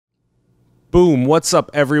Boom, what's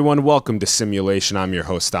up everyone? Welcome to Simulation. I'm your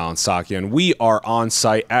host, Alan Sakian. We are on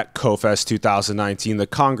site at CoFest 2019, the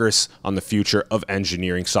Congress on the Future of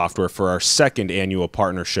Engineering Software, for our second annual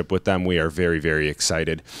partnership with them. We are very, very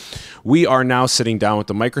excited. We are now sitting down with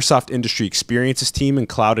the Microsoft Industry Experiences team in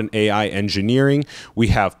Cloud and AI Engineering. We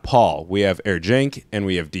have Paul, we have Ercenk, and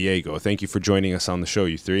we have Diego. Thank you for joining us on the show,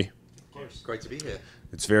 you three. Of course, great to be here.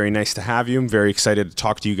 It's very nice to have you. I'm very excited to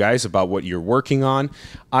talk to you guys about what you're working on.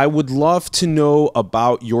 I would love to know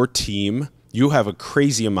about your team. You have a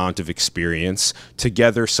crazy amount of experience,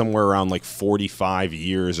 together somewhere around like 45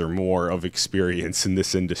 years or more of experience in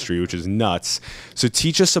this industry, which is nuts. So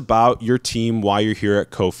teach us about your team, why you're here at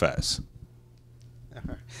CoFest.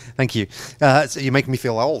 Thank you. So you make me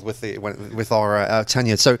feel old with our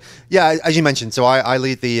tenure. So yeah, as you mentioned, so I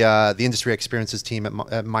lead the industry experiences team at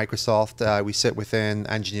Microsoft. We sit within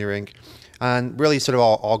engineering, and really sort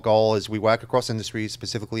of our goal is we work across industries.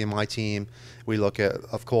 Specifically in my team, we look at,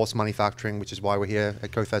 of course, manufacturing, which is why we're here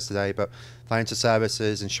at CoFest today, but financial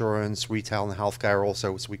services, insurance, retail, and healthcare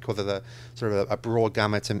also. So we cover the sort of a broad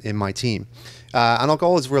gamut in my team. And our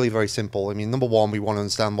goal is really very simple. I mean, number one, we want to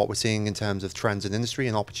understand what we're seeing in terms of trends in industry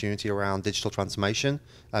and opportunity around digital transformation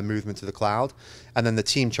and movement to the cloud. And then the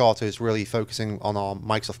team charter is really focusing on our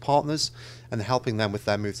Microsoft partners and helping them with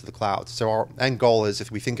their move to the cloud. So our end goal is,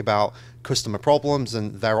 if we think about customer problems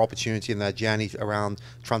and their opportunity and their journey around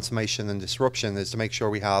transformation and disruption, is to make sure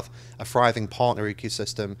we have a thriving partner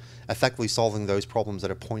ecosystem effectively solving those problems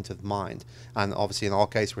at a point of mind. And obviously in our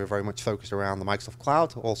case, we're very much focused around the Microsoft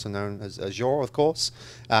Cloud, also known as Azure, of course,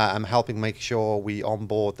 and helping make sure we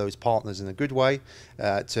onboard those partners in a good way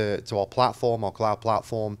to our platform, our cloud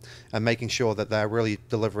platform, and making sure that they're really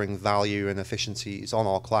delivering value and efficiencies on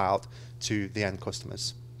our cloud to the end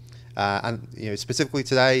customers. And specifically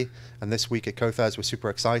today and this week at CoFest, we're super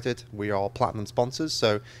excited. We are platinum sponsors,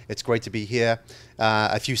 so it's great to be here.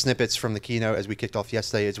 A few snippets from the keynote as we kicked off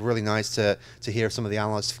yesterday. It's really nice to hear some of the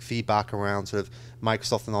analyst feedback around sort of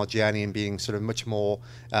Microsoft and our journey and being sort of much more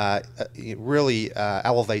really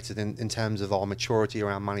elevated in terms of our maturity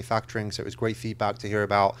around manufacturing. So it was great feedback to hear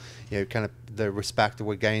about kind of the respect that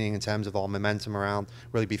we're gaining in terms of our momentum around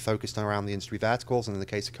really be focused on around the industry verticals, and in the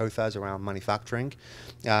case of CoFest around manufacturing.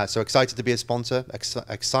 So excited to be a sponsor,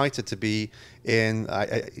 excited to be in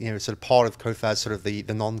sort of part of CoFest, sort of the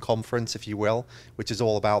non-conference, if you will, which is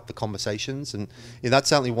all about the conversations. And that's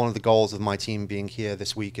certainly one of the goals of my team being here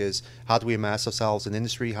this week, is how do we immerse ourselves in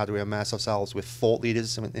industry, how do we immerse ourselves with thought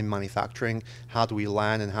leaders in manufacturing, how do we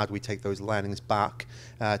learn, and how do we take those learnings back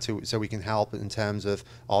so we can help in terms of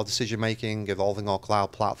our decision making, evolving our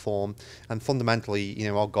cloud platform, and fundamentally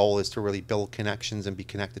our goal is to really build connections and be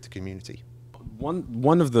connected to community.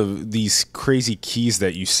 One of these crazy keys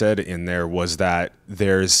that you said in there was that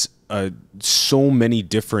there's so many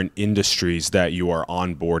different industries that you are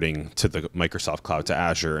onboarding to the Microsoft Cloud, to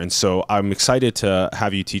Azure. And so I'm excited to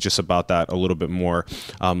have you teach us about that a little bit more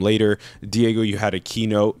later. Diego, you had a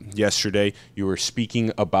keynote yesterday. You were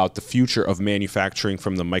speaking about the future of manufacturing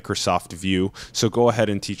from the Microsoft view. So go ahead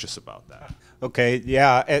and teach us about that. Okay,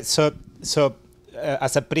 yeah. So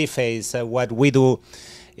as a preface, what we do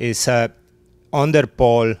is under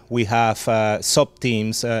Paul, we have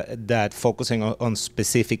sub-teams that focusing on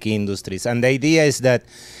specific industries. And the idea is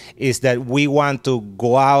that we want to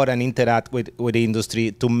go out and interact with the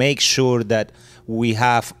industry to make sure that we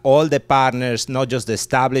have all the partners, not just the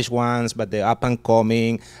established ones, but the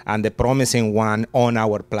up-and-coming and the promising one on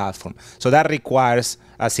our platform. So that requires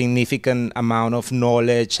a significant amount of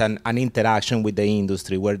knowledge and interaction with the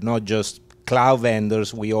industry. We're not just cloud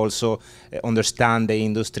vendors, we also understand the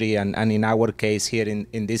industry, and in our case here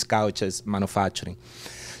in this couch is manufacturing.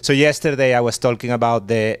 So yesterday I was talking about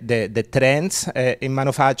the trends in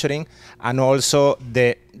manufacturing, and also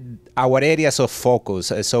our areas of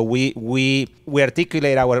focus. So we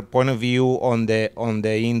articulate our point of view on the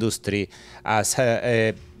industry as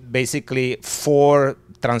basically 4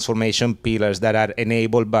 transformation pillars that are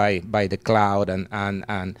enabled by the cloud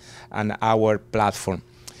and our platform.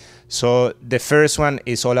 So the first one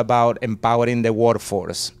is all about empowering the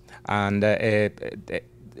workforce, and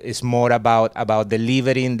it's more about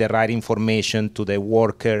delivering the right information to the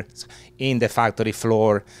workers in the factory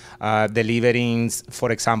floor, delivering,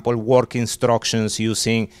 for example, work instructions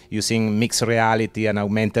using mixed reality and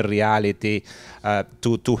augmented reality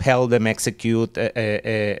to help them execute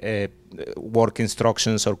work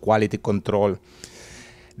instructions or quality control.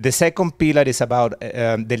 The second pillar is about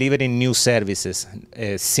delivering new services.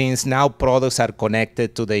 Since now products are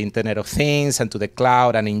connected to the Internet of Things and to the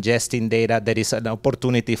cloud and ingesting data, there is an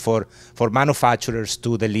opportunity for manufacturers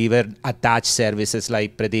to deliver attached services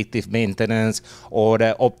like predictive maintenance or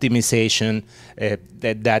optimization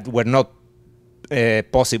that were not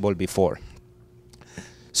possible before.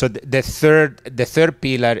 So the third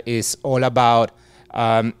pillar is all about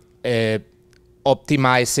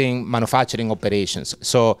optimizing manufacturing operations.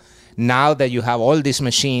 So now that you have all these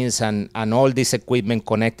machines and all this equipment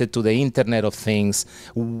connected to the Internet of Things,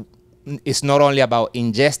 it's not only about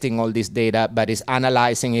ingesting all this data, but it's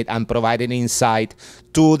analyzing it and providing insight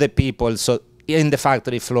to the people so in the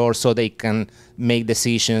factory floor so they can make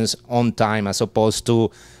decisions on time as opposed to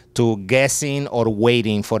guessing or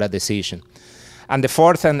waiting for a decision. And the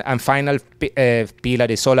fourth and final pillar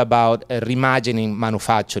is all about reimagining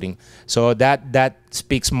manufacturing. So that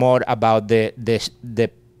speaks more about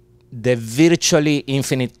the virtually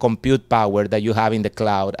infinite compute power that you have in the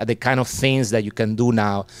cloud, the kind of things that you can do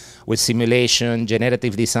now with simulation,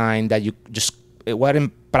 generative design that you just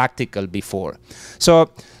weren't practical before. So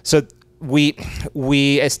we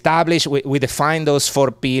define those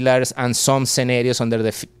 4 pillars and some scenarios under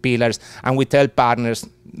the pillars, and we tell partners,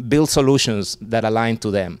 build solutions that align to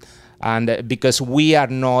them. And because we are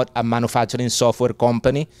not a manufacturing software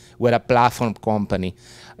company, we're a platform company.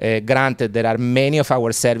 Granted, there are many of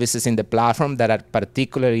our services in the platform that are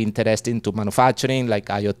particularly interesting to manufacturing, like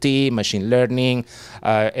IoT, machine learning,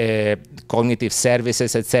 cognitive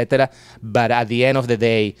services, etc. But at the end of the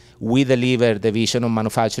day, we deliver the vision of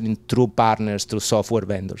manufacturing through partners, through software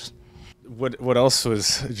vendors. What else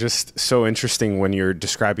was just so interesting when you're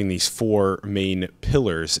describing these 4 main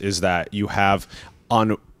pillars is that you have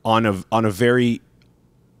on a very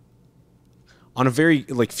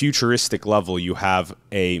like futuristic level, you have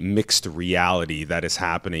a mixed reality that is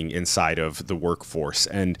happening inside of the workforce,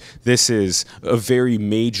 and this is a very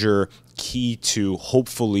major key to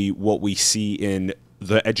hopefully what we see in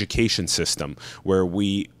the education system, where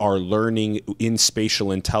we are learning in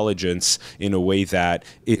spatial intelligence in a way that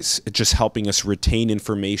is just helping us retain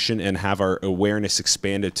information and have our awareness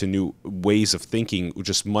expanded to new ways of thinking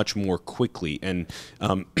just much more quickly. And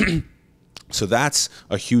so that's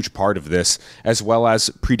a huge part of this, as well as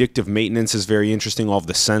predictive maintenance is very interesting. All of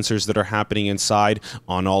the sensors that are happening inside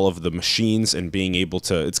on all of the machines and being able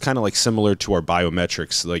to, it's kind of like similar to our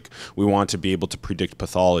biometrics. Like we want to be able to predict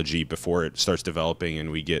pathology before it starts developing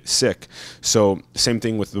and we get sick. So same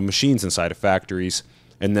thing with the machines inside of factories,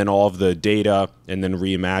 and then all of the data, and then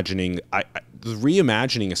reimagining. The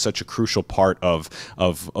reimagining is such a crucial part of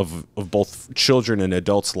both children and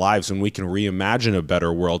adults' lives. When we can reimagine a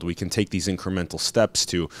better world, we can take these incremental steps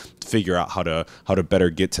to figure out how to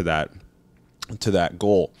better get to that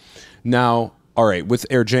goal. Now, all right, with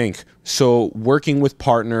AirJank, so working with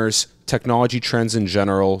partners, technology trends in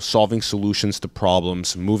general, solving solutions to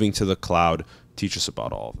problems, moving to the cloud. Teach us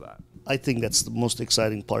about all of that. I think that's the most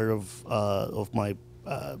exciting part of my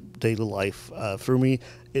daily life. For me,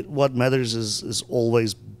 what matters is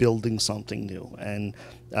always building something new and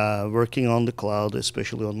working on the cloud,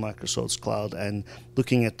 especially on Microsoft's cloud, and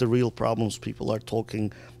looking at the real problems people are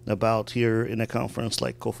talking about here in a conference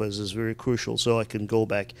like COFES is very crucial. So I can go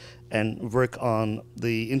back and work on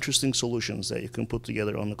the interesting solutions that you can put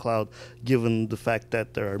together on the cloud, given the fact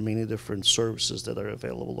that there are many different services that are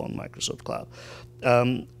available on Microsoft Cloud.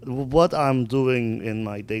 What I'm doing in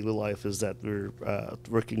my daily life is that we're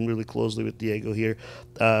working really closely with Diego here.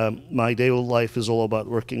 My daily life is all about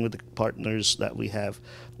working with the partners that we have,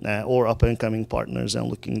 or up-and-coming partners, and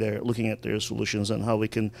looking at their solutions and how we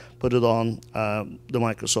can put it on the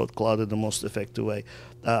Microsoft Cloud in the most effective way.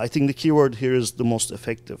 I think the keyword here is the most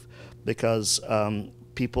effective, because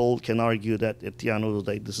people can argue that at the end of the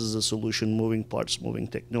day, this is a solution, moving parts, moving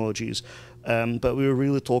technologies. But we're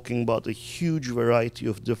really talking about a huge variety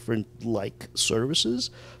of different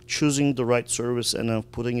services. Choosing the right service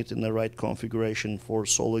and putting it in the right configuration for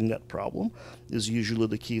solving that problem is usually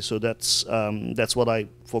the key. So that's what I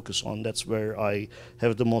focus on. That's where I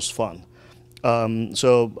have the most fun.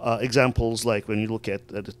 Examples like when you look at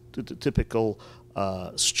the typical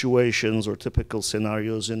situations or typical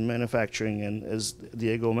scenarios in manufacturing, and as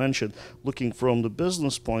Diego mentioned, looking from the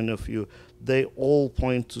business point of view, they all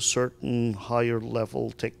point to certain higher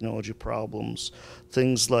level technology problems.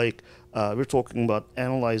 Things like we're talking about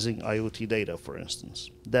analyzing IoT data, for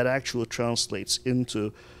instance. That actually translates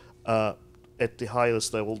into at the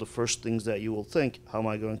highest level, the first things that you will think, how am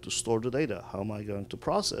I going to store the data? How am I going to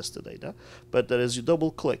process the data? But that as you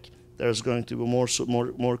double click, there's going to be more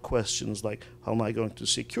questions like, how am I going to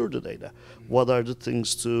secure the data? What are the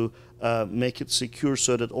things to make it secure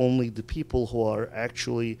so that only the people who are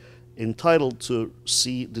actually entitled to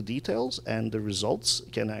see the details and the results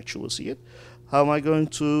can actually see it? How am I going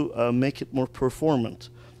to make it more performant?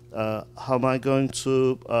 How am I going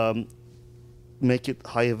to make it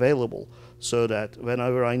high available so that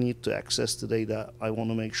whenever I need to access the data, I want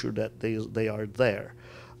to make sure that they are there.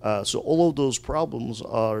 So all of those problems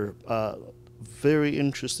are very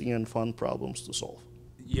interesting and fun problems to solve.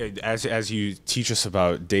 Yeah, as you teach us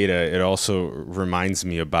about data, it also reminds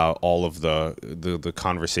me about all of the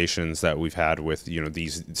conversations that we've had with, you know,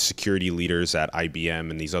 these security leaders at IBM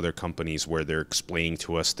and these other companies, where they're explaining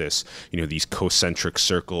to us this, you know, these concentric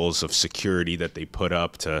circles of security that they put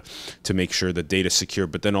up to make sure the data's secure.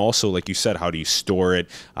 But then also, like you said, how do you store it?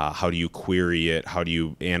 How do you query it? How do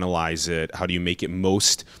you analyze it? How do you make it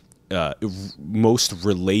most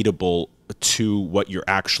relatable to what you're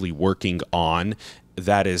actually working on?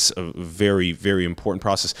 That is a very, very important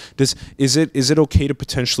process. Is it okay to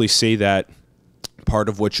potentially say that part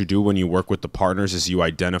of what you do when you work with the partners is you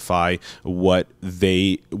identify what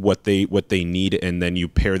they need, and then you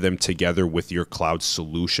pair them together with your cloud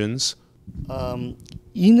solutions?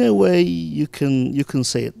 In a way, you can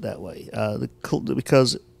say it that way,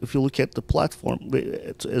 because if you look at the platform,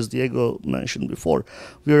 as Diego mentioned before,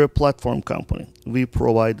 we are a platform company. We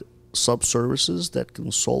provide sub-services that can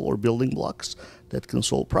solve, or building blocks that can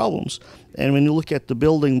solve problems. And when you look at the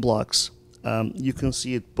building blocks, you can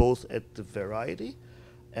see it both at the variety,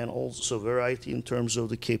 and also variety in terms of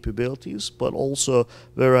the capabilities, but also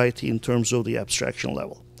variety in terms of the abstraction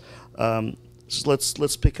level. So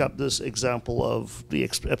let's pick up this example of the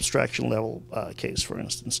abstraction level case, for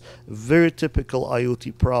instance. A very typical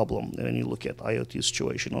IoT problem, when you look at IoT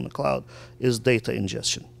situation on the cloud, is data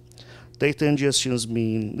ingestion. Data ingestion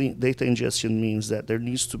means that there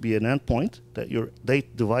needs to be an endpoint that your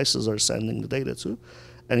devices are sending the data to,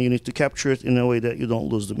 and you need to capture it in a way that you don't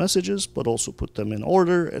lose the messages, but also put them in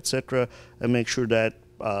order, etc., and make sure that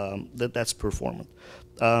that's performant.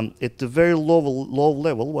 At the very low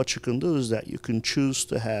level, what you can do is that you can choose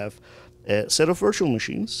to have a set of virtual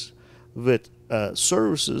machines with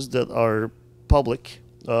services that are public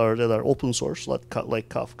or that are open source, like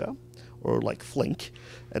Kafka or like Flink,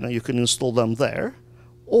 and then you can install them there.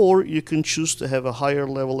 Or you can choose to have a higher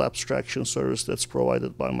level abstraction service that's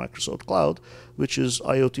provided by Microsoft Cloud, which is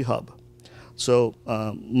IoT Hub. So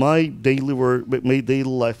my daily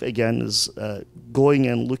life again is going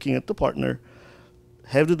and looking at the partner,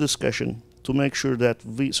 have the discussion to make sure that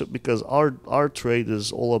because our trade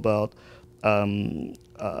is all about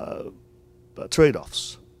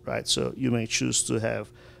trade-offs, right? So you may choose to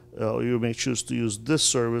have you may choose to use this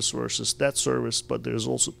service versus that service, but there's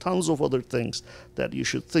also tons of other things that you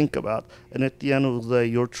should think about. And at the end of the day,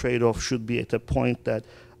 your trade-off should be at a point that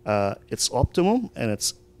it's optimum and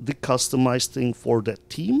it's the customized thing for that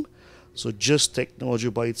team. So just technology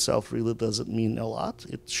by itself really doesn't mean a lot.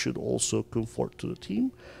 It should also comfort to the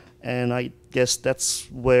team. And I guess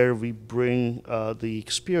that's where we bring the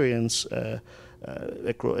experience at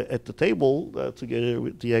the table together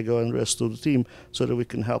with Diego and the rest of the team, so that we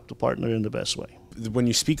can help the partner in the best way. When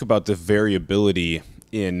you speak about the variability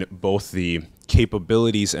in both the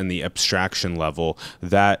capabilities and the abstraction level,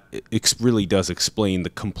 that really does explain the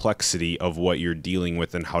complexity of what you're dealing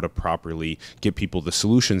with and how to properly get people the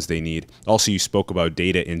solutions they need. Also, you spoke about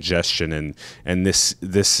data ingestion, and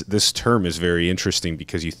this term is very interesting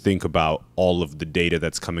because you think about all of the data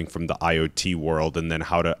that's coming from the IoT world, and then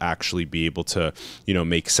how to actually be able to, you know,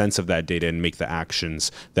 make sense of that data and make the actions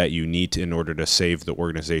that you need to in order to save the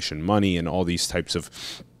organization money and all these types of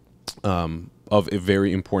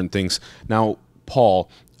very important things. Now, Paul,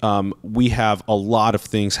 we have a lot of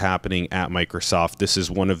things happening at Microsoft. This is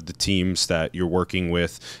one of the teams that you're working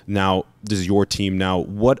with. Now, this is your team now.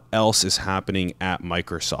 What else is happening at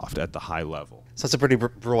Microsoft at the high level? So that's a pretty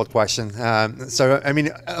broad question. So, I mean,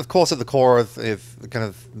 of course, at the core of kind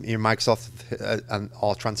of Microsoft and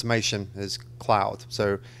our transformation is cloud.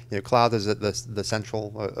 So, cloud is at the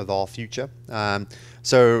central of our future.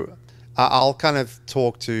 So I'll kind of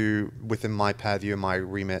talk to, within my purview and my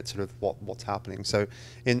remit, sort of what's happening. So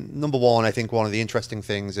in number one, I think one of the interesting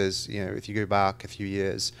things is, if you go back a few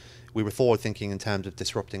years, we were forward thinking in terms of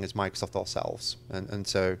disrupting as Microsoft ourselves. And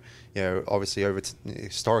so, obviously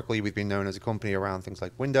historically, we've been known as a company around things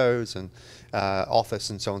like Windows and Office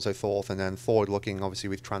and so on and so forth. And then forward looking, obviously,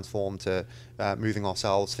 we've transformed to moving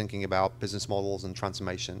ourselves, thinking about business models and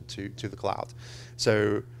transformation to the cloud.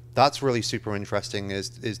 So that's really super interesting,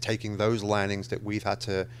 is taking those learnings that we've had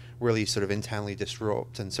to really sort of internally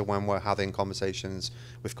disrupt. And so when we're having conversations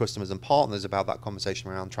with customers and partners about that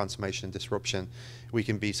conversation around transformation and disruption, we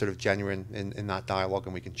can be sort of genuine in that dialogue,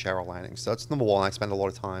 and we can share our learnings. So that's number one. I spend a lot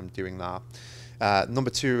of time doing that. Number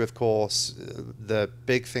two, of course, the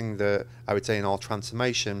big thing that I would say in our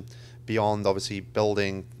transformation, beyond obviously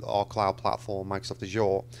building our cloud platform, Microsoft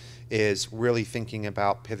Azure, is really thinking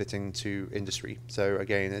about pivoting to industry. So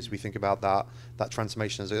again, as we think about that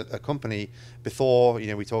transformation as a company, before,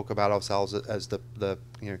 we talk about ourselves as the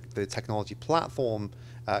technology platform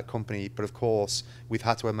company, but of course we've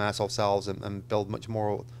had to immerse ourselves and build much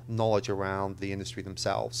more knowledge around the industry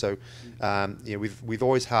themselves. So we've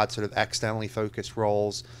always had sort of externally focused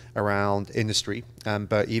roles around industry,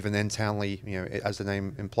 but even internally, as the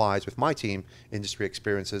name implies, with my team, industry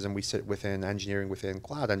experiences, and we sit within engineering, within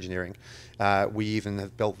cloud engineering. We even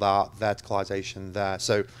have built that verticalization there.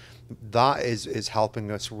 So that is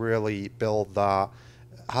helping us really build that,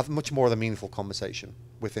 have much more of a meaningful conversation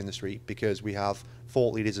with industry, because we have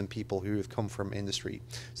thought leaders and people who have come from industry.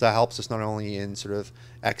 So that helps us not only in sort of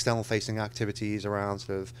external facing activities around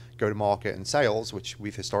sort of go-to-market and sales, which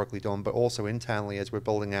we've historically done, but also internally as we're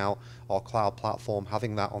building out our cloud platform,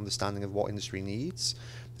 having that understanding of what industry needs,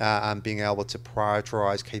 and being able to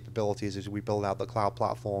prioritize capabilities as we build out the cloud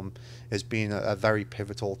platform has been a very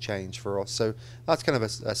pivotal change for us. So that's kind of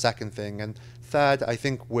a second thing. And third, I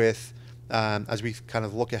think with as we kind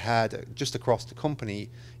of look ahead just across the company,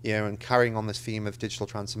 and carrying on this theme of digital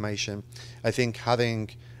transformation, I think having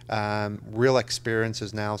real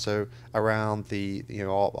experiences now, so around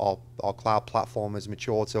our cloud platform has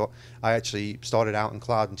matured. So I actually started out in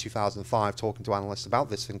cloud in 2005 talking to analysts about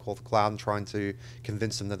this thing called the cloud and trying to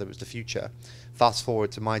convince them that it was the future. Fast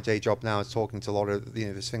forward to my day job now, is talking to a lot of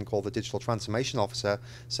this thing called the digital transformation officer,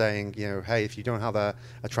 saying, hey, if you don't have a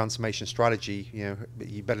transformation strategy,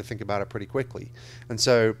 you better think about it pretty quickly. And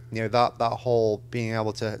so that whole being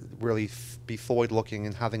able to really be forward looking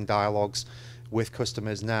and having dialogues with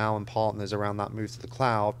customers now and partners around that move to the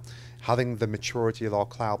cloud, having the maturity of our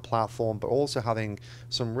cloud platform, but also having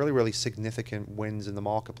some really, really significant wins in the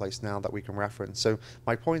marketplace now that we can reference. So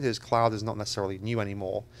my point is, cloud is not necessarily new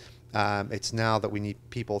anymore. It's now that we need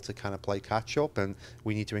people to kind of play catch up, and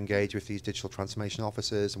we need to engage with these digital transformation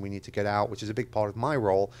officers, and we need to get out, which is a big part of my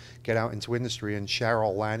role, get out into industry and share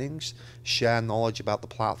our learnings, share knowledge about the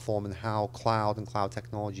platform and how cloud and cloud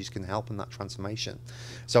technologies can help in that transformation.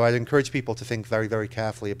 So I'd encourage people to think very, very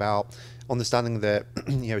carefully about understanding that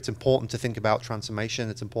it's important to think about transformation,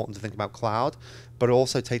 it's important to think about cloud, but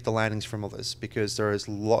also take the learnings from others, because there is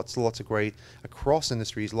lots of great, across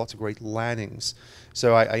industries, lots of great learnings.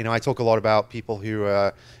 So I talk a lot about people who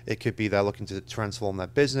it could be they're looking to transform their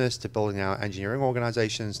business, to building out engineering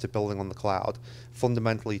organizations, to building on the cloud.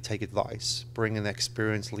 Fundamentally take advice, bring in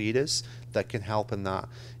experienced leaders that can help in that.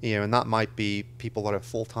 And that might be people that are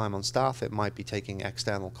full-time on staff, it might be taking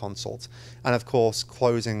external consults. And of course,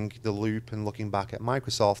 closing the loop and looking back at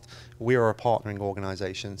Microsoft, we are a partnering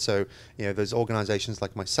organization. So there's organizations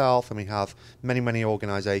like myself, and we have many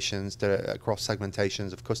organizations that are across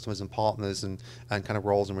segmentations of customers and partners and kind of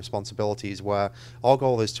roles and responsibilities, where our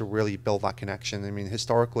goal is to really build that connection. I mean,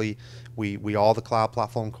 historically, we are the cloud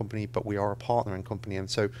platform company, but we are a partnering company. And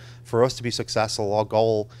so for us to be successful, our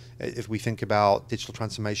goal, if we think about digital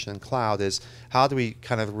transformation and cloud, is how do we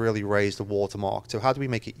kind of really raise the watermark? So how do we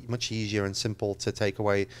make it much easier and simple to take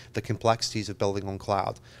away the complexities of building on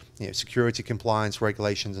cloud? Security, compliance,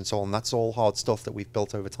 regulations, and so on. That's all hard stuff that we've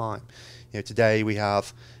built over time. Today we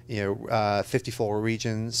have 54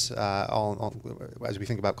 regions as we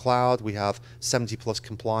think about cloud. We have 70 plus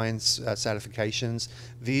compliance certifications.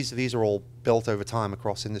 These are all built over time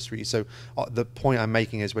across industries. So the point I'm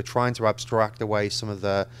making is we're trying to abstract away some of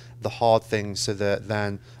the hard things, so that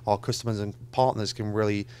then our customers and partners can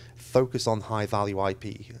really focus on high value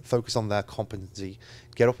IP, focus on their competency,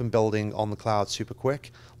 get up and building on the cloud super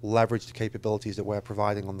quick, leverage the capabilities that we're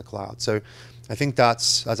providing on the cloud. So I think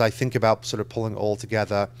that's, as I think about sort of pulling it all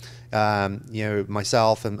together,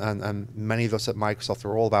 myself and many of us at Microsoft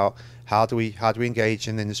are all about how do we engage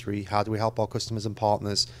in the industry, how do we help our customers and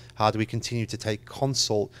partners, how do we continue to take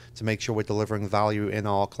consult to make sure we're delivering value in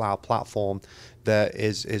our cloud platform that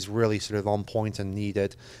is really sort of on point and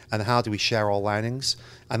needed, and how do we share our learnings.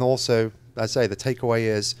 And also, as I say, the takeaway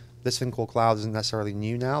is this thing called cloud isn't necessarily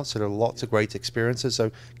new now, so there are lots of great experiences.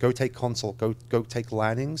 So go take consult, go take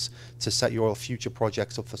learnings to set your future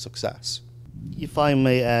projects up for success. If I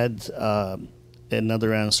may add,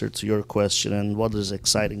 another answer to your question and what is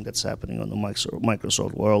exciting that's happening on the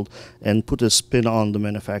Microsoft world, and put a spin on the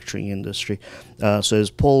manufacturing industry. So as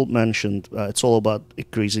Paul mentioned, it's all about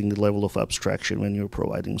increasing the level of abstraction when you're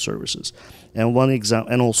providing services, and one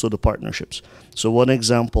example, and also the partnerships. So one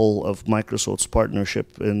example of Microsoft's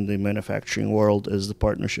partnership in the manufacturing world is the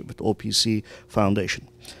partnership with OPC Foundation.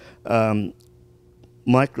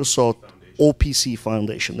 Microsoft OPC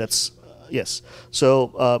Foundation. That's yes.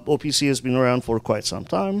 So OPC has been around for quite some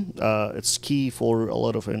time. It's key for a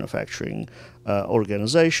lot of manufacturing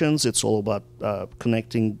organizations. It's all about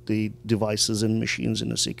connecting the devices and machines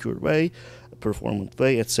in a secure way, a performant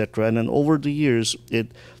way, etc. And then over the years,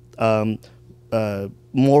 it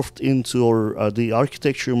morphed into, or the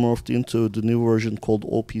architecture morphed into the new version called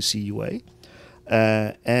OPC UA.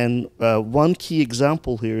 And one key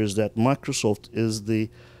example here is that Microsoft is the,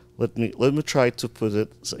 let me try to put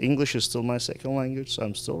it, so English is still my second language, so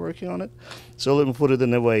I'm still working on it. So let me put it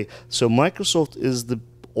in a way. So Microsoft is the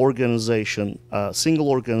organization, single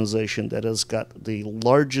organization that has got the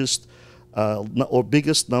largest or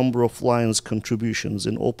biggest number of Lions contributions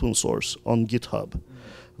in open source on GitHub,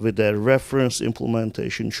 with a reference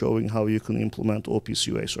implementation showing how you can implement OPC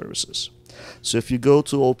UA services. So if you go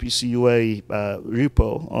to OPC UA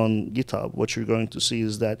repo on GitHub, what you're going to see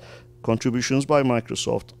is that contributions by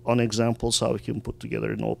Microsoft on examples how you can put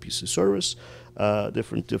together an OPC service,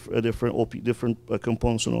 different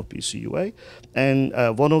components on OPC UA. And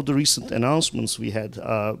one of the recent announcements we had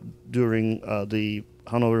during the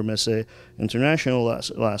Hannover Messe International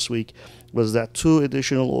last week was that 2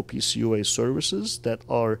 additional OPC UA services that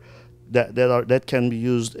can be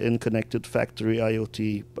used in connected factory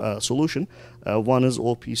IoT solution. One is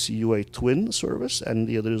OPC UA Twin service, and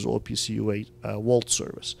the other is OPC UA Vault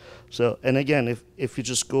service. So, and again, if you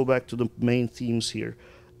just go back to the main themes here,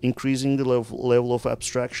 increasing the level of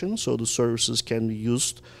abstraction, so the services can be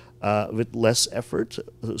used with less effort,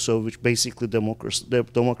 so which basically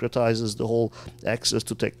democratizes the whole access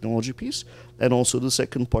to technology piece. And also the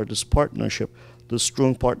second part is partnership. The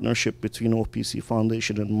strong partnership between OPC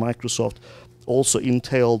Foundation and Microsoft also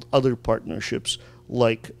entailed other partnerships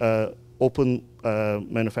like Open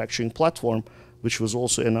Manufacturing Platform, which was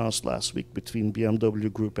also announced last week between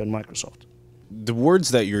BMW Group and Microsoft. The words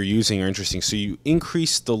that you're using are interesting. So you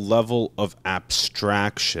increase the level of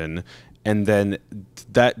abstraction, and then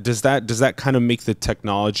does that kind of make the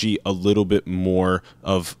technology a little bit more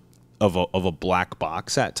of a black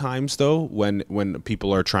box at times, though, when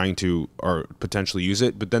people are trying to or potentially use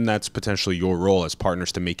it? But then that's potentially your role as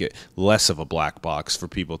partners to make it less of a black box for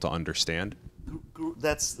people to understand.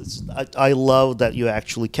 I love that you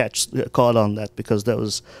actually caught on that, because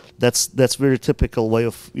that's very typical way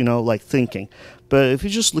of like thinking. But if you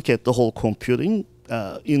just look at the whole computing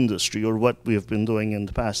industry, or what we have been doing in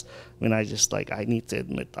the past, I mean, I need to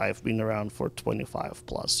admit, I've been around for 25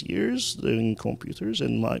 plus years doing computers,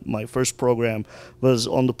 and my first program was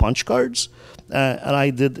on the punch cards, and I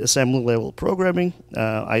did assembly level programming.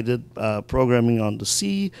 I did programming on the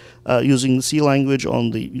C, using the C language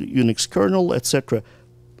on the Unix kernel, etc.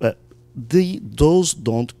 But those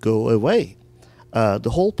don't go away. The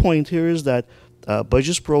whole point here is that by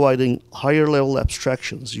just providing higher level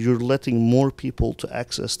abstractions, you're letting more people to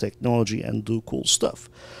access technology and do cool stuff.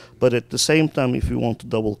 But at the same time, if you want to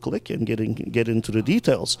double click and get into the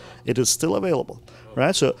details, it is still available,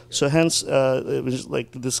 right? So hence it was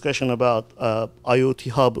like the discussion about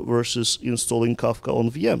IoT Hub versus installing Kafka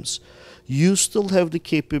on VMs. You still have the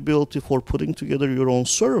capability for putting together your own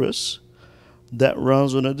service that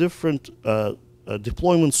runs on a different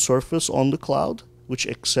deployment surface on the cloud, which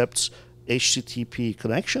accepts HTTP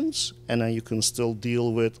connections, and then you can still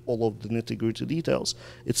deal with all of the nitty-gritty details.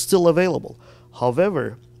 It's still available.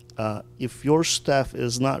 However, if your staff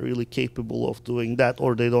is not really capable of doing that,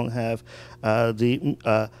 or they don't have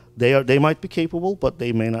they might be capable, but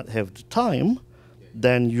they may not have the time,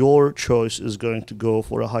 then your choice is going to go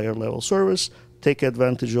for a higher level service. Take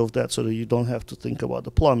advantage of that so that you don't have to think about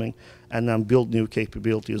the plumbing, and then build new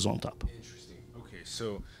capabilities on top. Okay,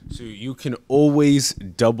 so you can always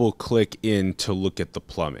double click in to look at the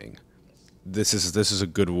plumbing. This is a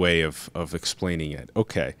good way of explaining it.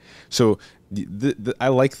 Okay, so I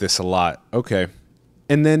like this a lot. Okay,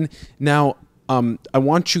 and then now I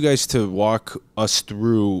want you guys to walk us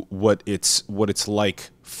through what it's like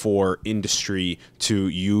for industry to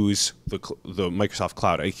use the Microsoft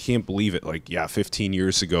Cloud. I can't believe it. 15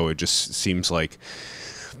 years ago, it just seems like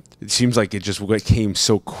it just came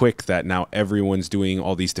so quick that now everyone's doing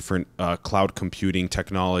all these different cloud computing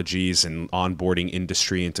technologies and onboarding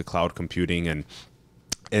industry into cloud computing. And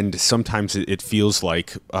and sometimes it feels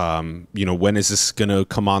like, when is this going to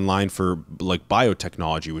come online for like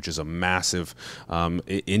biotechnology, which is a massive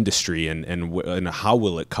industry, and how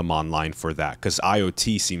will it come online for that? Because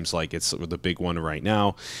IoT seems like it's the big one right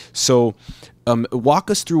now. So walk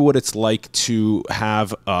us through what it's like to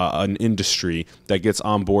have an industry that gets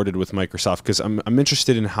onboarded with Microsoft, because I'm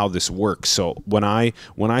interested in how this works. So when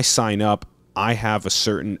I sign up, I have a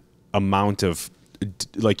certain amount of,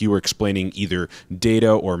 like you were explaining, either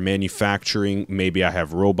data or manufacturing. Maybe I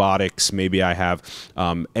have robotics. Maybe I have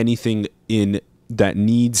anything in that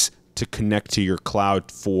needs to connect to your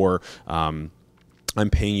cloud for. I'm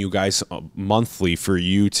paying you guys monthly for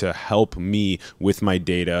you to help me with my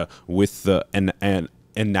data, with the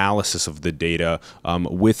analysis of the data,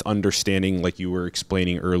 with understanding, like you were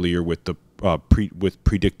explaining earlier, with the with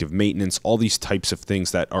predictive maintenance, all these types of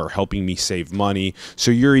things that are helping me save money. So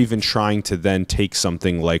you're even trying to then take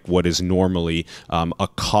something like what is normally a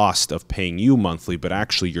cost of paying you monthly, but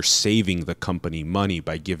actually you're saving the company money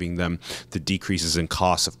by giving them the decreases in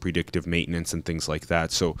costs of predictive maintenance and things like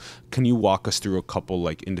that. So can you walk us through a couple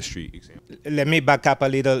like industry examples? Let me back up a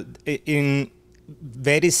little. In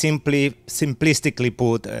very simplistically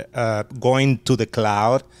put, going to the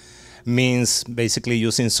cloud means basically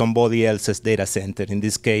using somebody else's data center, in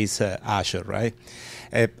this case Azure, right?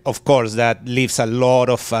 Of course, that leaves a lot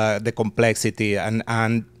of the complexity,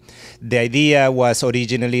 and the idea was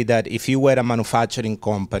originally that if you were a manufacturing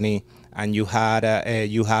company and you had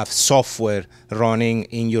you have software running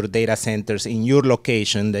in your data centers in your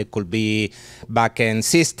location, they could be backend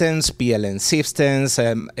systems, PLN systems,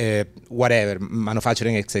 whatever,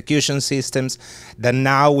 manufacturing execution systems, that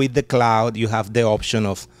now with the cloud you have the option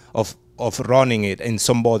of running it in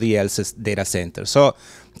somebody else's data center. So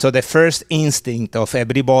the first instinct of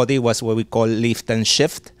everybody was what we call lift and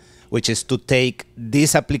shift, which is to take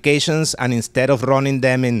these applications and instead of running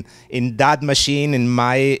them in that machine in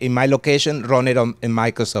my location, run it in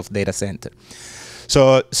Microsoft data center.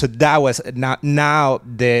 So that was now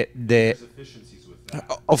the efficiencies with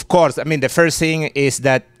that. Of course, I mean the first thing is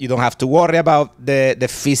that you don't have to worry about the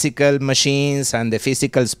physical machines and the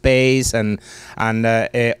physical space and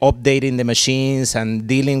updating the machines and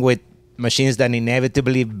dealing with machines that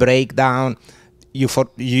inevitably break down. You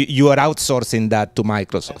are outsourcing that to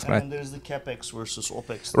Microsoft, right? And there's the CapEx versus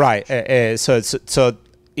OpEx. Right. So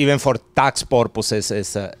even for tax purposes,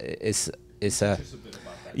 is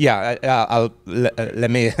yeah.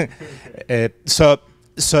 Let me. So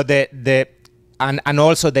the and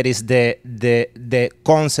also there is the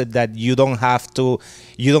concept that you don't have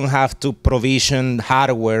to provision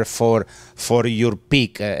hardware for your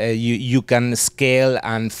peak. You can scale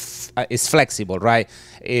and it's flexible, right?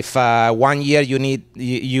 If 1 year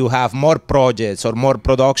you have more projects or more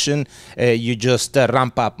production, you just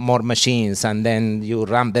ramp up more machines and then you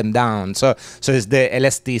ramp them down. So it's the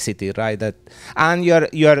elasticity, right? And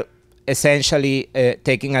you're essentially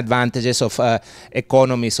taking advantages of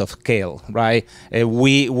economies of scale, right?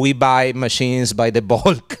 We buy machines by the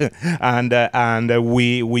bulk, and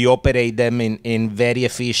we operate them in very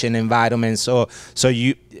efficient environments. So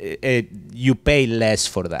you pay less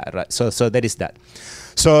for that, right? So there is that.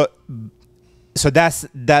 So that's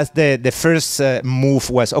the first move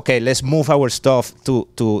was, okay, let's move our stuff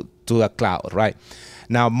to a cloud, right?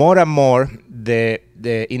 Now more and more the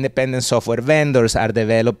independent software vendors are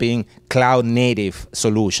developing cloud native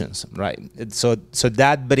solutions, right? So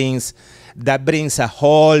that brings a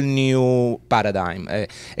whole new paradigm.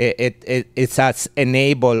 It has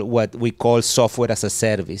enabled what we call software as a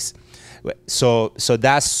service. So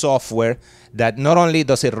that's software that not only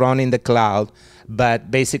does it run in the cloud,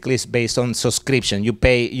 but basically it's based on subscription. You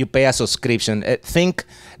pay a subscription. Think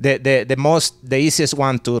the easiest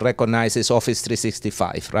one to recognize is Office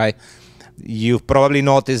 365, right? You've probably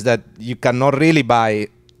noticed that you cannot really buy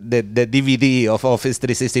the DVD of Office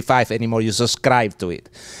 365 anymore. You subscribe to it.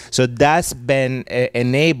 So that's been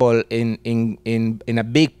enabled in a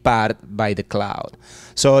big part by the cloud.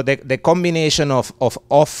 So the combination of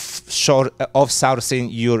outsourcing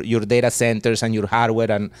your data centers and your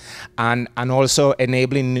hardware and also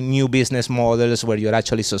enabling new business models where you're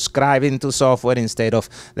actually subscribing to software instead of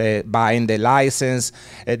buying the license,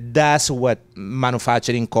 that's what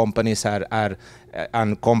manufacturing companies are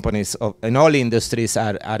and companies in all industries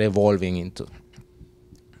are evolving into.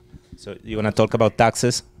 So you want to talk about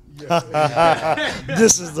taxes?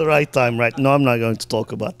 This is the right time, right? No, I'm not going to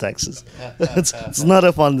talk about taxes. It's not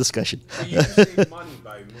a fun discussion. You save money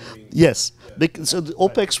by moving. Yes. So the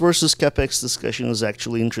OpEx versus CapEx discussion is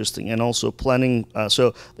actually interesting, and also planning.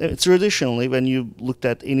 So traditionally, when you looked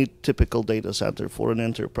at any typical data center for an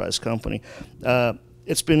enterprise company,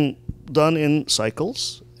 it's been done in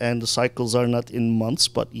cycles, and the cycles are not in months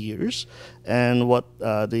but years. And what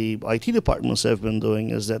the IT departments have been doing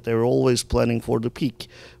is that they're always planning for the peak,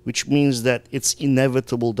 which means that it's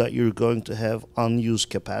inevitable that you're going to have unused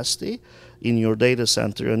capacity in your data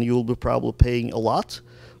center, and you'll be probably paying a lot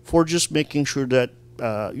for just making sure that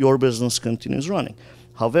your business continues running.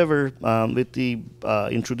 However, with the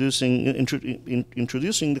introducing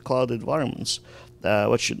the cloud environments,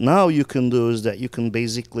 now you can do is that you can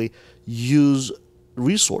basically use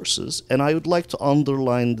resources, and I would like to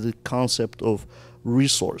underline the concept of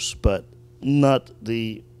resource, but not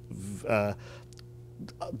the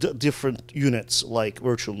different units like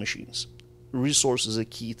virtual machines. Resource is a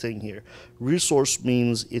key thing here. Resource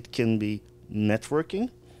means it can be networking,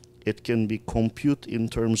 it can be compute in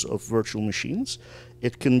terms of virtual machines,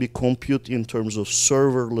 it can be compute in terms of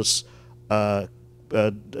serverless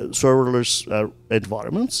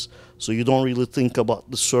environments. So you don't really think about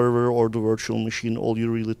the server or the virtual machine. All you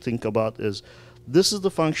really think about is, this is the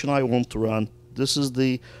function I want to run. This is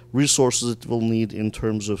the resources it will need in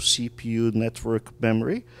terms of CPU, network,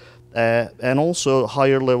 memory, and also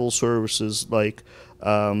higher level services like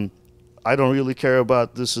I don't really care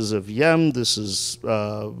about this is a VM, this is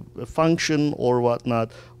a function or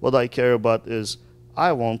whatnot. What I care about is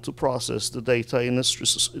I want to process the data in a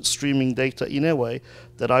streaming data in a way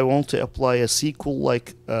that I want to apply a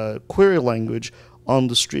SQL-like query language on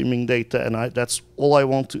the streaming data, and that's all I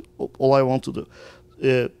want to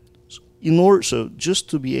do. So just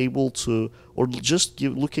to be able to, or just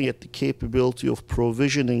looking at the capability of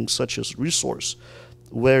provisioning such as resource,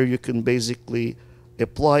 where you can basically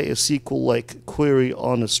apply a SQL-like query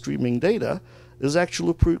on a streaming data, is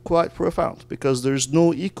actually quite profound, because there's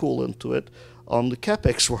no equivalent to it on the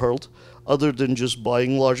CapEx world other than just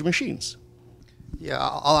buying large machines. Yeah,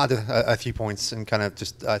 I'll add a few points and kind of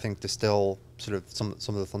just, I think, distill sort of some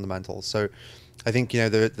of the fundamentals. So I think,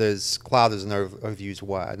 there's cloud as an overused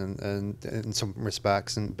word and in some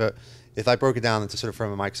respects, but if I broke it down into sort of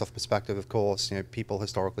from a Microsoft perspective, of course, people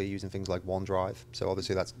historically using things like OneDrive. So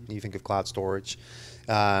obviously you think of cloud storage.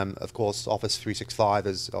 Of course, Office 365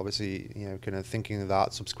 is obviously, kind of thinking of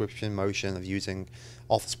that subscription motion of using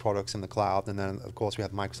Office products in the cloud. And then, of course, we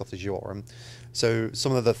have Microsoft Azure. And so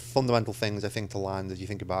some of the fundamental things, I think, to land as you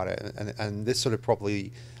think about it, and this sort of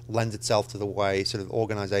probably lends itself to the way sort of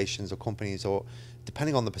organizations or companies, or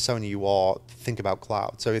depending on the persona you are, think about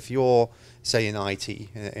cloud. So if you're, say, in IT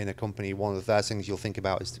in a company, one of the first things you'll think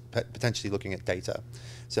about is potentially looking at data.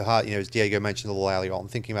 So how, as Diego mentioned a little earlier on,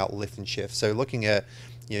 thinking about lift and shift. So looking at,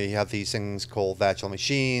 you have these things called virtual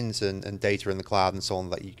machines and data in the cloud and so on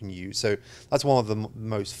that you can use. So that's one of the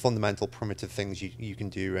most fundamental primitive things you can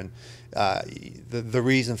do. And the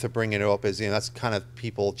reason for bringing it up is, that's kind of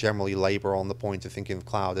people generally labor on the point of thinking of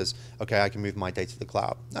cloud as, okay, I can move my data to the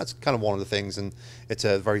cloud. That's kind of one of the things, and it's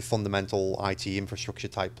a very fundamental IT infrastructure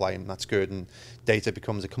type play, and that's good. And data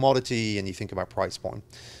becomes a commodity, and you think about price point.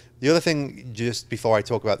 The other thing, just before I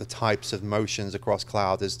talk about the types of motions across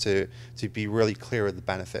cloud, is to be really clear of the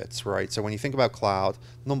benefits, right? So when you think about cloud,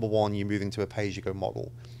 number one, you're moving to a pay-as-you-go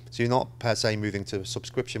model. So you're not per se moving to a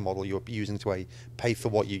subscription model, you're using to a pay for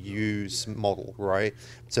what you use model, right?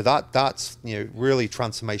 So that's really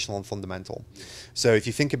transformational and fundamental. So if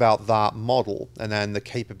you think about that model and then the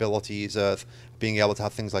capabilities of being able to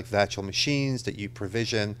have things like virtual machines that you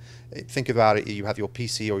provision, think about it, you have your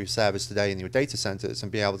PC or your servers today in your data centers,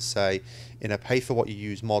 and be able to say, in a pay for what you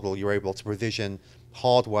use model, you're able to provision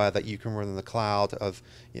hardware that you can run in the cloud of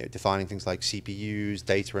defining things like CPUs,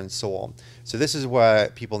 data, and so on. So this is where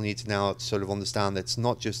people need to now sort of understand that it's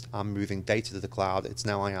not just I'm moving data to the cloud, it's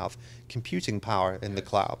now I have computing power in the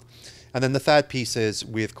cloud. And then the third piece is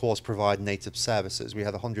we, of course, provide native services. We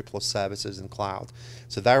have 100+ services in cloud.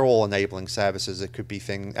 So they're all enabling services. It could be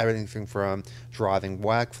everything from driving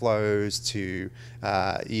workflows to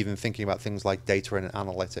even thinking about things like data and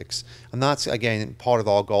analytics. And that's, again, part of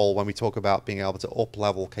our goal when we talk about being able to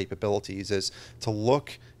up-level capabilities, is to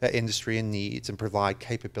look at industry and needs and provide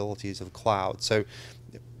capabilities of the cloud. So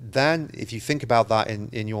then if you think about that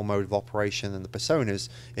in your mode of operation and the personas,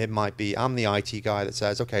 it might be, I'm the IT guy that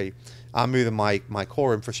says, okay, I'm moving my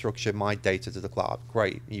core infrastructure, my data to the cloud.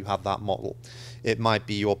 Great, you have that model. It might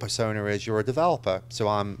be your persona is you're a developer, so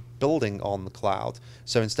I'm building on the cloud.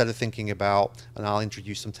 So instead of thinking about, and I'll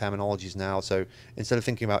introduce some terminologies now, so instead of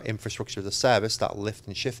thinking about infrastructure as a service, that lift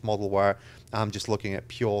and shift model where I'm just looking at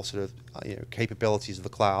pure sort of capabilities of the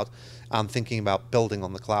cloud, I'm thinking about building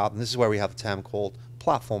on the cloud. And this is where we have a term called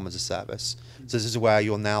platform as a service. So this is where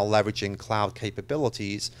you're now leveraging cloud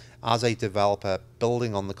capabilities as a developer,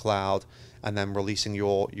 building on the cloud, and then releasing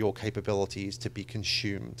your capabilities to be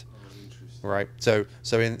consumed. right? So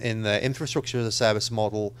in the infrastructure as a service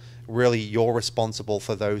model, really you're responsible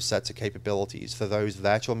for those sets of capabilities. For those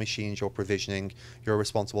virtual machines you're provisioning, you're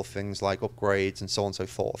responsible for things like upgrades and so on and so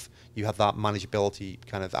forth. You have that manageability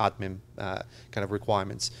kind of admin kind of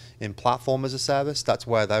requirements. In platform as a service, that's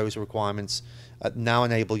where those requirements now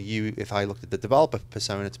enable you, if I looked at the developer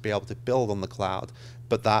persona, to be able to build on the cloud,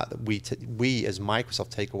 but that we as Microsoft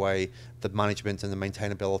take away the management and the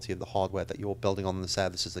maintainability of the hardware that you're building on the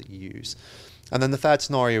services that you use. And then the third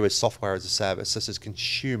scenario is software as a service. This is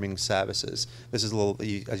consuming services. This is a little,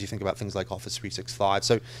 as you think about things like Office 365.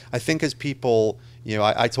 So I think as people,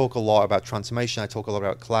 I talk a lot about transformation, I talk a lot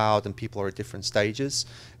about cloud, and people are at different stages.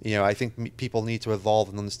 I think people need to evolve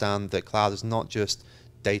and understand that cloud is not just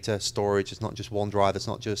data storage, it's not just OneDrive, it's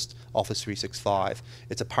not just Office 365.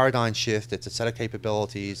 It's a paradigm shift, it's a set of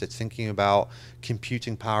capabilities, it's thinking about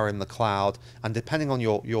computing power in the cloud, and depending on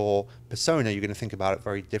your persona, you're going to think about it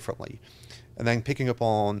very differently. And then picking up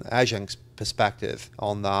on Ajeng's perspective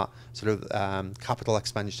on that sort of capital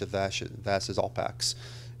expenditure versus OpEx.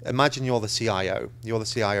 Imagine you're the CIO. You're the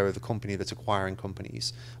CIO of the company that's acquiring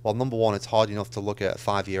companies. Well, number one, it's hard enough to look at a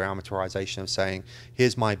 5-year amortization of saying,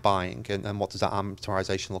 here's my buying, and what does that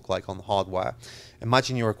amortization look like on the hardware.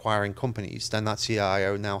 Imagine you're acquiring companies. Then that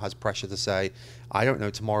CIO now has pressure to say, I don't know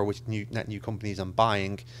tomorrow which net new companies I'm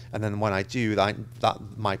buying, and then when I do, that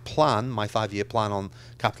my plan, my 5-year plan on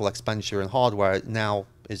capital expenditure and hardware now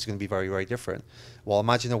is going to be very, very different. Well,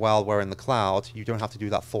 imagine a world where in the cloud, you don't have to do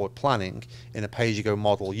that forward planning. In a pay-as-you-go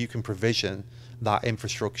model, you can provision that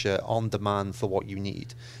infrastructure on demand for what you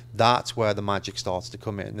need. That's where the magic starts to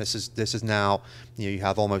come in. This is now, you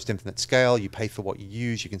have almost infinite scale. You pay for what you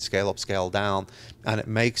use. You can scale up, scale down, and it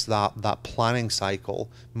makes that planning cycle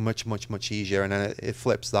much, much, much easier. And then it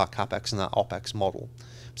flips that capex and that opex model.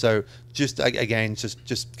 So just again,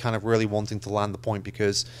 just kind of really wanting to land the point,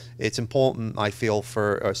 because it's important, I feel,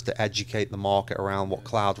 for us to educate the market around what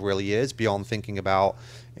cloud really is, beyond thinking about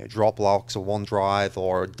Dropbox or OneDrive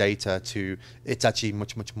or data, to it's actually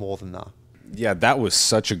much, much more than that. Yeah, that was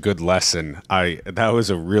such a good lesson. That was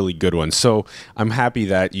a really good one. So I'm happy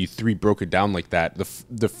that you three broke it down like that.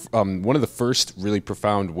 One of the first really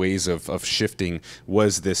profound ways of shifting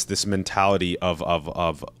was this mentality of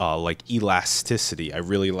like elasticity. I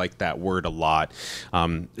really like that word a lot.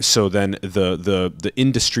 So then the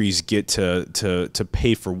industries get to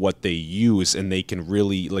pay for what they use, and they can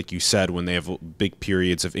really, like you said, when they have big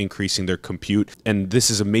periods of increasing their compute. And this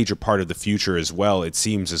is a major part of the future as well. It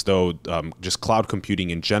seems as though just cloud computing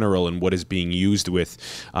in general and what is being used with,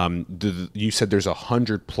 you said there's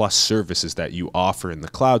 100+ services that you offer in the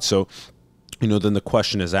cloud. So, then the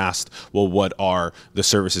question is asked, well, what are the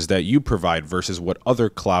services that you provide versus what other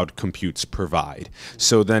cloud computes provide?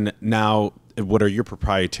 So then now, what are your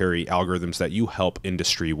proprietary algorithms that you help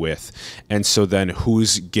industry with? And so then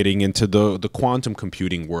who's getting into the quantum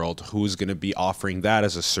computing world? Who's going to be offering that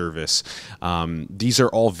as a service? These are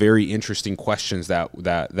all very interesting questions that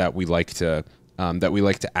we like to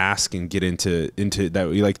ask and get into that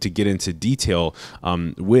we like to get into detail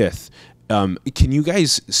with. Can you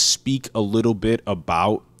guys speak a little bit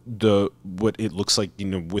about what it looks like,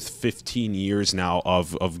 with 15 years now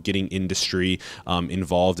of getting industry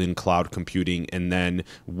involved in cloud computing, and then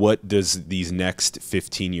what does these next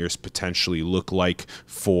 15 years potentially look like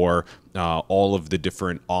for all of the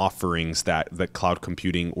different offerings that cloud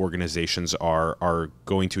computing organizations are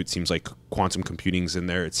going to? It seems like quantum computing's in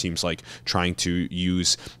there. It seems like trying to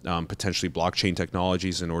use potentially blockchain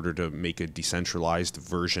technologies in order to make a decentralized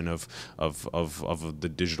version of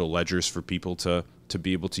the digital ledgers for people to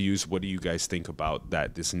be able to use. What do you guys think about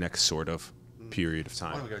that, this next sort of period of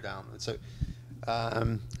time? Why don't we go down? So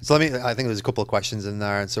I think there's a couple of questions in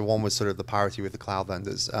there. And so one was sort of the parity with the cloud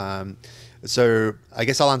vendors. So I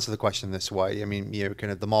guess I'll answer the question this way. I mean,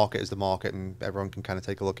 kind of the market is the market, and everyone can kind of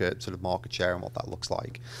take a look at sort of market share and what that looks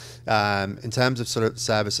like. In terms of sort of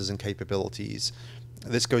services and capabilities,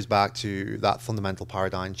 this goes back to that fundamental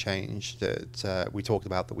paradigm change that we talked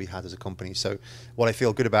about, that we had as a company. So what I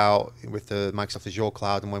feel good about with the Microsoft Azure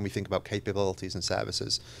cloud, and when we think about capabilities and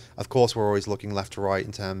services, of course, we're always looking left to right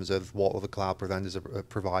in terms of what other cloud providers are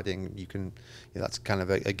providing. That's kind of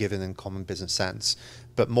a given in common business sense.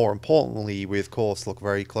 But more importantly, we of course look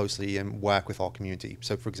very closely and work with our community.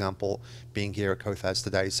 So for example, being here at CoFES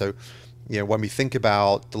today. So when we think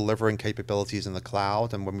about delivering capabilities in the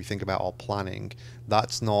cloud, and when we think about our planning,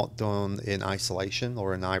 that's not done in isolation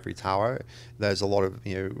or in ivory tower. There's a lot of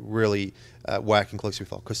really working closely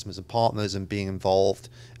with our customers and partners, and being involved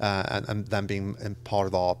and them being part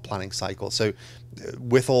of our planning cycle. So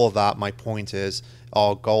with all of that, my point is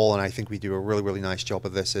our goal, and I think we do a really, really nice job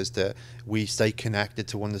of this, is that we stay connected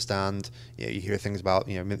to understand. You hear things about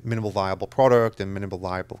minimal viable product and minimal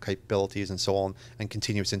viable capabilities and so on, and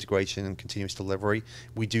continuous integration and continuous delivery.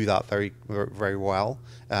 We do that very, very well.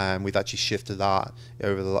 We've actually shifted that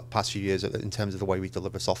over the past few years in terms of the way we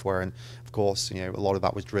deliver software, and of course, a lot of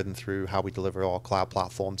that was driven through how we deliver our cloud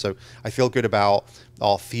platform. So I feel good about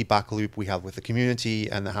our feedback loop we have with the community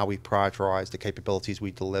and how we prioritize the capabilities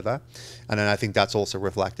we deliver. And then I think that's also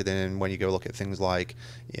reflected in when you go look at things like,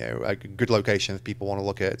 a good location if people want to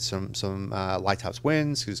look at some lighthouse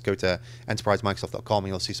wins. Just go to enterprisemicrosoft.com and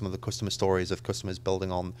you'll see some of the customer stories of customers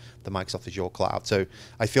building on the Microsoft Azure cloud. So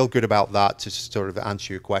I feel good about that, to sort of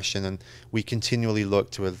answer your question. And we continually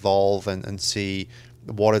look to evolve and see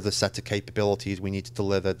what are the set of capabilities we need to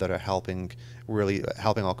deliver that are helping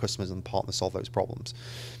our customers and partners solve those problems.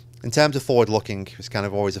 In terms of forward looking, it's kind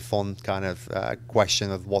of always a fun kind of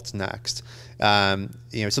question of what's next.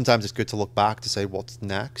 Sometimes it's good to look back to say what's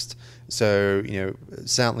next. So,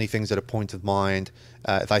 certainly things that are point of mind.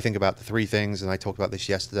 If I think about the three things, and I talked about this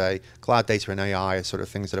yesterday, cloud, data, and AI are sort of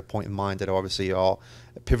things that are point of mind that obviously are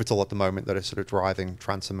pivotal at the moment, that are sort of driving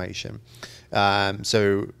transformation.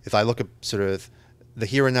 So if I look at sort of the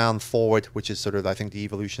here and now and forward, which is sort of, I think, the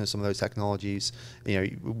evolution of some of those technologies,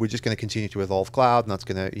 we're just going to continue to evolve cloud, and that's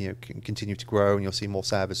going to continue to grow, and you'll see more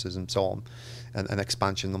services and so on, and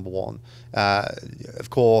expansion, number one. Of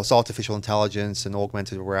course, artificial intelligence and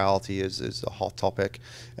augmented reality is a hot topic.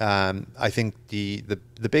 I think the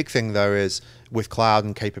big thing, though, is with cloud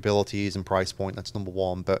and capabilities and price point, that's number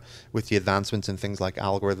one. But with the advancements in things like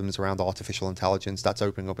algorithms around artificial intelligence, that's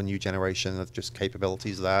opening up a new generation of just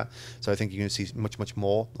capabilities there. So I think you're going to see much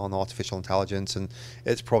more on artificial intelligence, and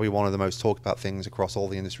it's probably one of the most talked about things across all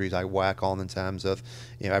the industries I work on, in terms of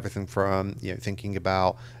everything from thinking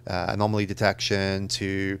about anomaly detection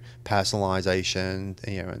to personalization,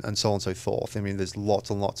 and so on and so forth. I mean, there's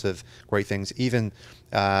lots and lots of great things. Even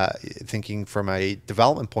thinking from a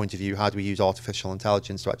development point of view, how do we use artificial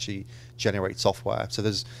intelligence to actually generate software? So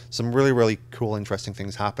there's some really, really cool, interesting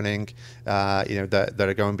things happening, that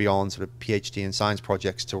are going beyond sort of PhD and science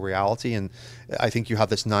projects to reality. And I think you have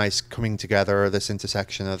this nice coming together, this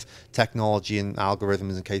intersection of technology and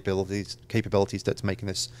algorithms and capabilities that's making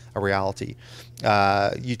this a reality.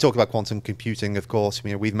 You talk about quantum computing, of course.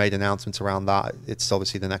 We've made announcements around that. It's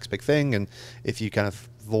obviously the next big thing, and if you kind of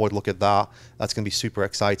forward look at that, that's going to be super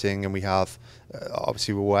exciting. And we have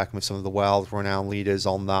obviously we're working with some of the world-renowned leaders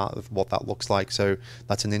on that, of what that looks like. So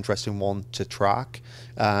that's an interesting one to track.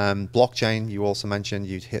 Blockchain, you also mentioned,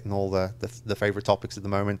 you're hitting all the favorite topics at the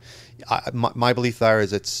moment. My belief there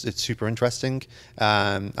is it's super interesting.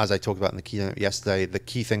 As I talked about in the keynote yesterday, the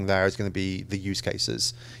key thing there is going to be the use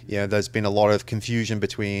cases. There's been a lot of confusion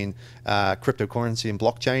between cryptocurrency and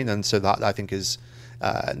blockchain, and so that, I think, is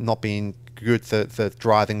not being good for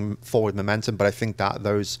driving forward momentum. But I think that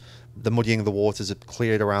the muddying of the waters have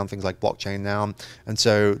cleared around things like blockchain now, and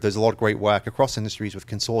so there's a lot of great work across industries with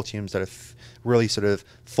consortiums that are really sort of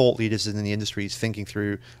thought leaders in the industries, thinking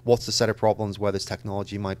through what's the set of problems where this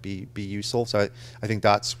technology might be useful. So I think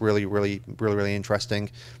that's really, really, really, really interesting.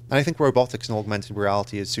 And I think robotics and augmented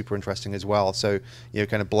reality is super interesting as well. So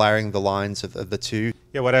kind of blurring the lines of the two.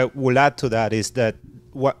 Yeah, what I will add to that is that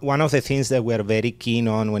one of the things that we're very keen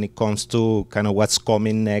on when it comes to kind of what's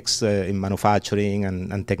coming next in manufacturing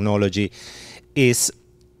and technology is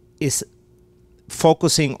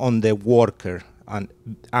focusing on the worker.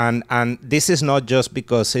 And this is not just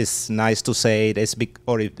because it's nice to say it,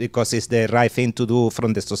 or because it's the right thing to do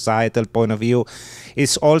from the societal point of view.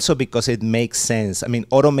 It's also because it makes sense. I mean,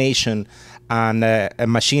 automation and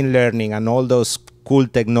machine learning and all those cool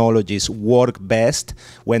technologies work best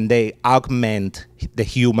when they augment the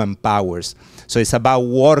human powers. So it's about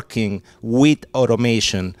working with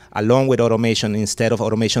automation, along with automation, instead of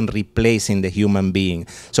automation replacing the human being.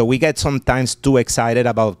 So we get sometimes too excited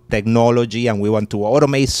about technology and we want to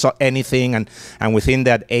automate anything, and we think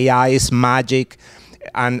that AI is magic.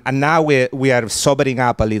 And now we are sobering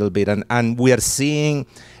up a little bit, and we are seeing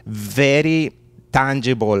very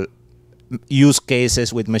tangible use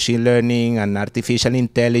cases with machine learning and artificial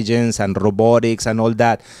intelligence and robotics and all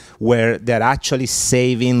that, where they're actually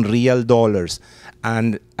saving real dollars.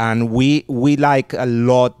 And we like a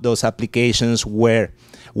lot those applications where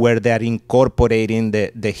they're incorporating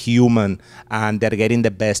the human, and they're getting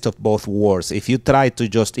the best of both worlds. If you try to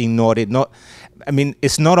just ignore it,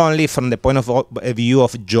 it's not only from the point of view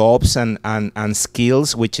of jobs and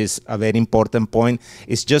skills, which is a very important point.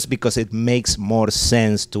 It's just because it makes more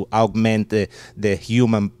sense to augment the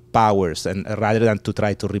human powers, and rather than to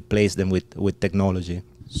try to replace them with technology.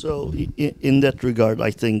 So in that regard, I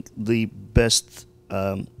think the best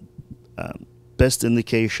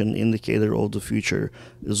indicator of the future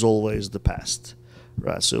is always the past,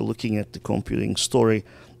 right? So looking at the computing story,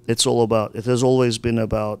 it has always been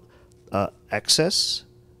about access,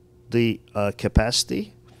 the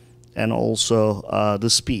capacity, and also the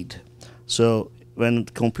speed. So when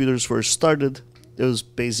computers first started, it was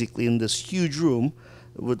basically in this huge room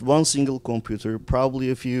with one single computer, probably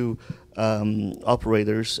a few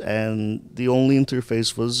operators, and the only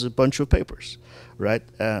interface was a bunch of papers, right?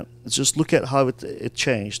 Just look at how it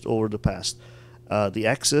changed over the past. The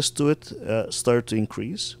access to it started to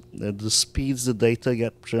increase. The speeds the data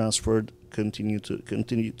get transferred continue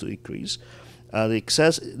to increase.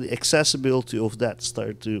 The accessibility of that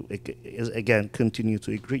started to again continue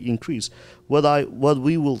to increase. What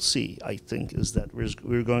we will see, I think, is that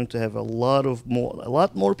we're going to have a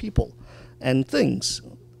lot more people and things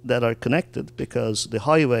that are connected, because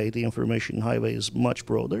the information highway is much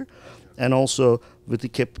broader, and also with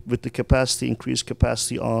the capacity, increased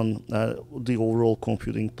capacity on the overall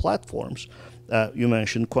computing platforms. You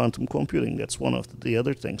mentioned quantum computing. That's one of the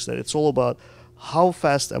other things, that it's all about how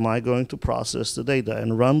fast am I going to process the data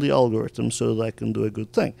and run the algorithm so that I can do a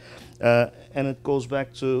good thing. And it goes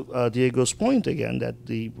back to Diego's point again, that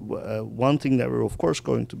the one thing that we're of course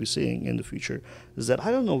going to be seeing in the future is that, I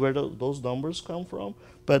don't know where those numbers come from,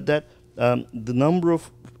 but that the number of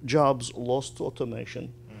jobs lost to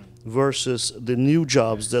automation versus the new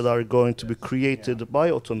jobs that are going to be created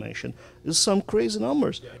by automation is some crazy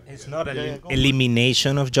numbers. It's not an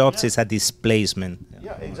elimination of jobs, it's a displacement.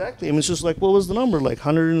 Yeah, exactly. I mean, it's just like, what was the number? Like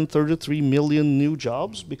 133 million new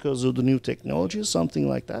jobs because of the new technologies, something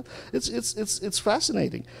like that. It's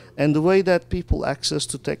fascinating. And the way that people access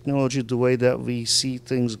to technology, the way that we see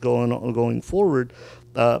things going forward,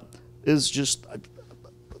 is just,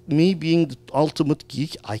 me being the ultimate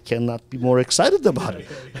geek, I cannot be more excited about it.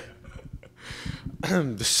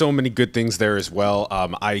 There's so many good things there as well.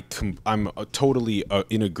 I'm totally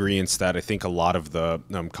in agreement that I think a lot of the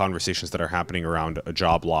conversations that are happening around a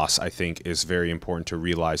job loss, I think, is very important to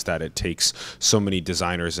realize that it takes so many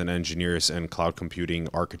designers and engineers and cloud computing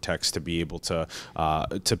architects to be able to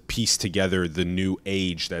piece together the new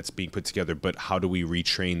age that's being put together. But how do we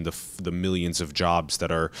retrain the millions of jobs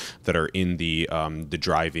that are in the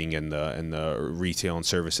driving and the retail and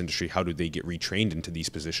service industry? How do they get retrained into these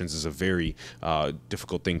positions is a very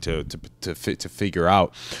difficult thing to figure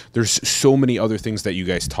out. There's so many other things that you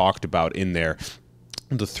guys talked about in there.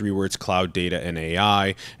 The three words, cloud, data, and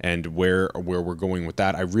AI, and where we're going with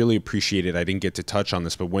that. I really appreciate it. I didn't get to touch on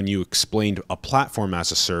this, but when you explained a platform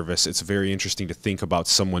as a service, it's very interesting to think about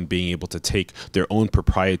someone being able to take their own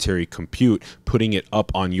proprietary compute, putting it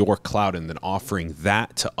up on your cloud, and then offering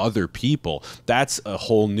that to other people. That's a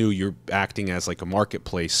whole new, you're acting as like a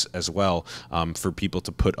marketplace as well, for people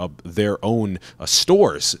to put up their own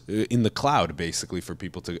stores in the cloud, basically, for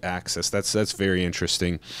people to access. That's very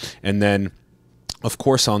interesting. And then, of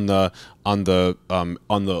course, on the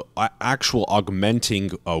actual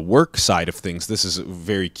augmenting work side of things, this is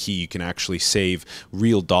very key. You can actually save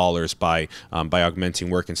real dollars by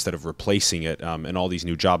augmenting work instead of replacing it, and all these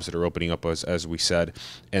new jobs that are opening up, as we said.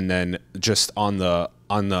 And then just on the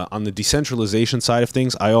decentralization side of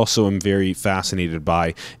things, I also am very fascinated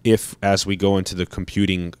by, if as we go into the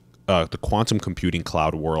computing, the quantum computing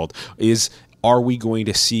cloud world, are we going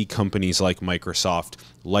to see companies like Microsoft,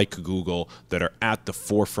 like Google, that are at the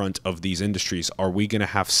forefront of these industries? Are we going to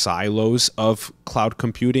have silos of cloud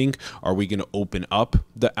computing? Are we going to open up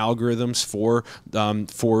the algorithms for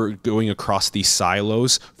going across these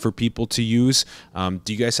silos for people to use?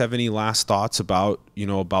 Do you guys have any last thoughts about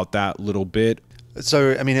that little bit?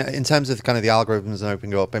 So, I mean, in terms of kind of the algorithms and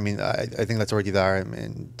opening up, I mean, I think that's already there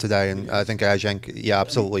today, and I think Zhenk, yeah,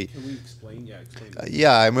 absolutely. Can we explain? Yeah, explain.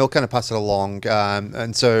 Yeah, and we'll kind of pass it along.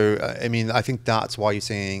 And so, I mean, I think that's why you're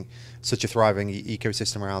seeing such a thriving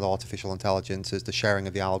ecosystem around artificial intelligence, is the sharing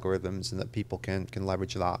of the algorithms, and that people can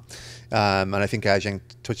leverage that. And I think Zhenk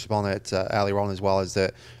touched upon it earlier on as well, is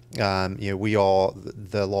that we are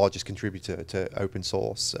the largest contributor to open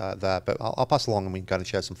source there. But I'll pass along, and we can kind of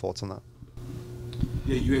share some thoughts on that.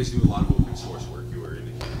 Yeah, you guys do a lot of open source work. You were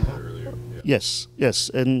indicating that earlier. Yeah. Yes,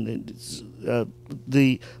 and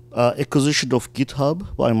the acquisition of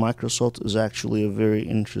GitHub by Microsoft is actually a very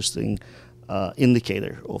interesting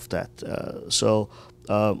indicator of that. So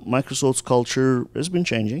Microsoft's culture has been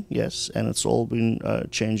changing, yes, and it's all been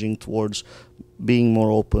changing towards being more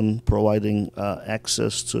open, providing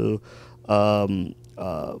access to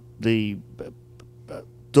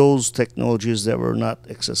those technologies that were not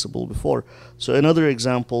accessible before. So another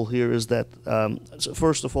example here is that, so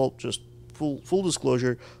first of all, just full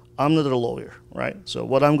disclosure, I'm not a lawyer, right? So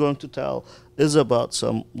what I'm going to tell is about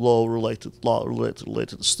some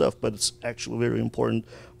law-related stuff, but it's actually very important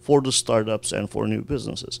for the startups and for new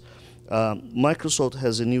businesses. Microsoft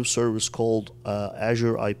has a new service called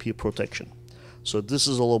Azure IP Protection. So this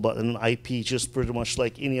is all about an IP, just pretty much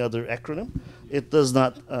like any other acronym. It does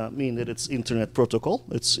not mean that it's Internet Protocol.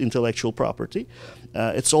 It's intellectual property.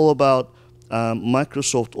 It's all about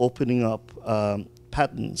Microsoft opening up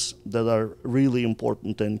patents that are really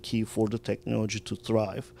important and key for the technology to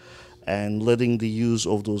thrive, and letting the use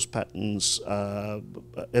of those patents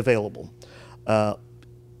available.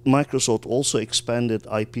 Microsoft also expanded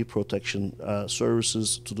IP protection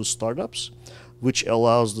services to the startups, which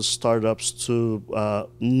allows the startups to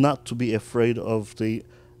not to be afraid of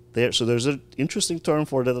so there's an interesting term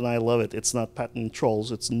for that, and I love it. It's not patent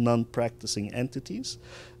trolls, it's non-practicing entities,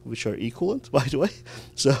 which are equivalent, by the way.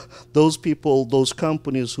 So those people, those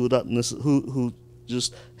companies who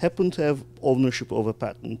just happen to have ownership of a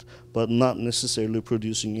patent, but not necessarily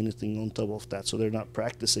producing anything on top of that. So they're not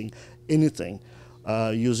practicing anything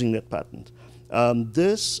using that patent.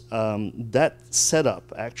 That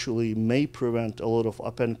setup actually may prevent a lot of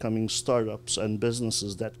up-and-coming startups and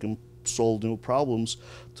businesses that can solve new problems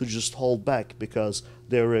to just hold back because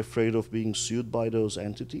they're afraid of being sued by those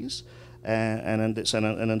entities, and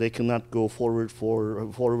then they cannot go forward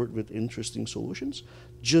with interesting solutions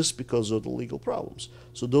just because of the legal problems.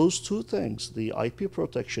 So those two things, the IP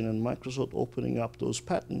protection and Microsoft opening up those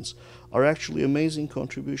patents, are actually amazing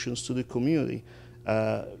contributions to the community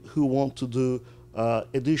who want to do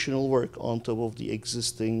additional work on top of the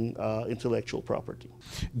existing intellectual property.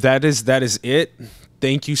 That is it.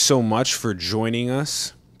 Thank you so much for joining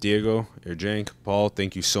us. Diego, Ercenk, Paul,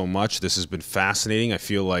 thank you so much. This has been fascinating. I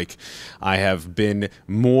feel like I have been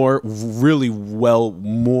more well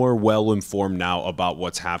informed now about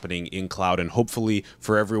what's happening in cloud, and hopefully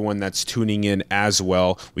for everyone that's tuning in as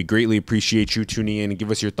well. We greatly appreciate you tuning in, and give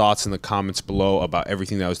us your thoughts in the comments below about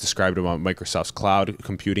everything that was described about Microsoft's cloud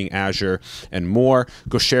computing, Azure, and more.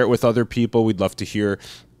 Go share it with other people. We'd love to hear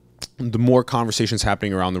the more conversations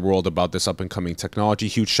happening around the world about this up-and-coming technology.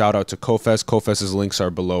 Huge shout out to Cofest. Cofest's links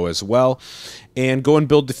are below as well. And go and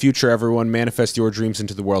build the future, everyone. Manifest your dreams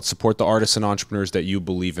into the world. Support the artists and entrepreneurs that you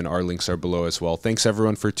believe in. Our links are below as well. Thanks,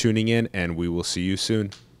 everyone, for tuning in, and we will see you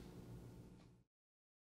soon.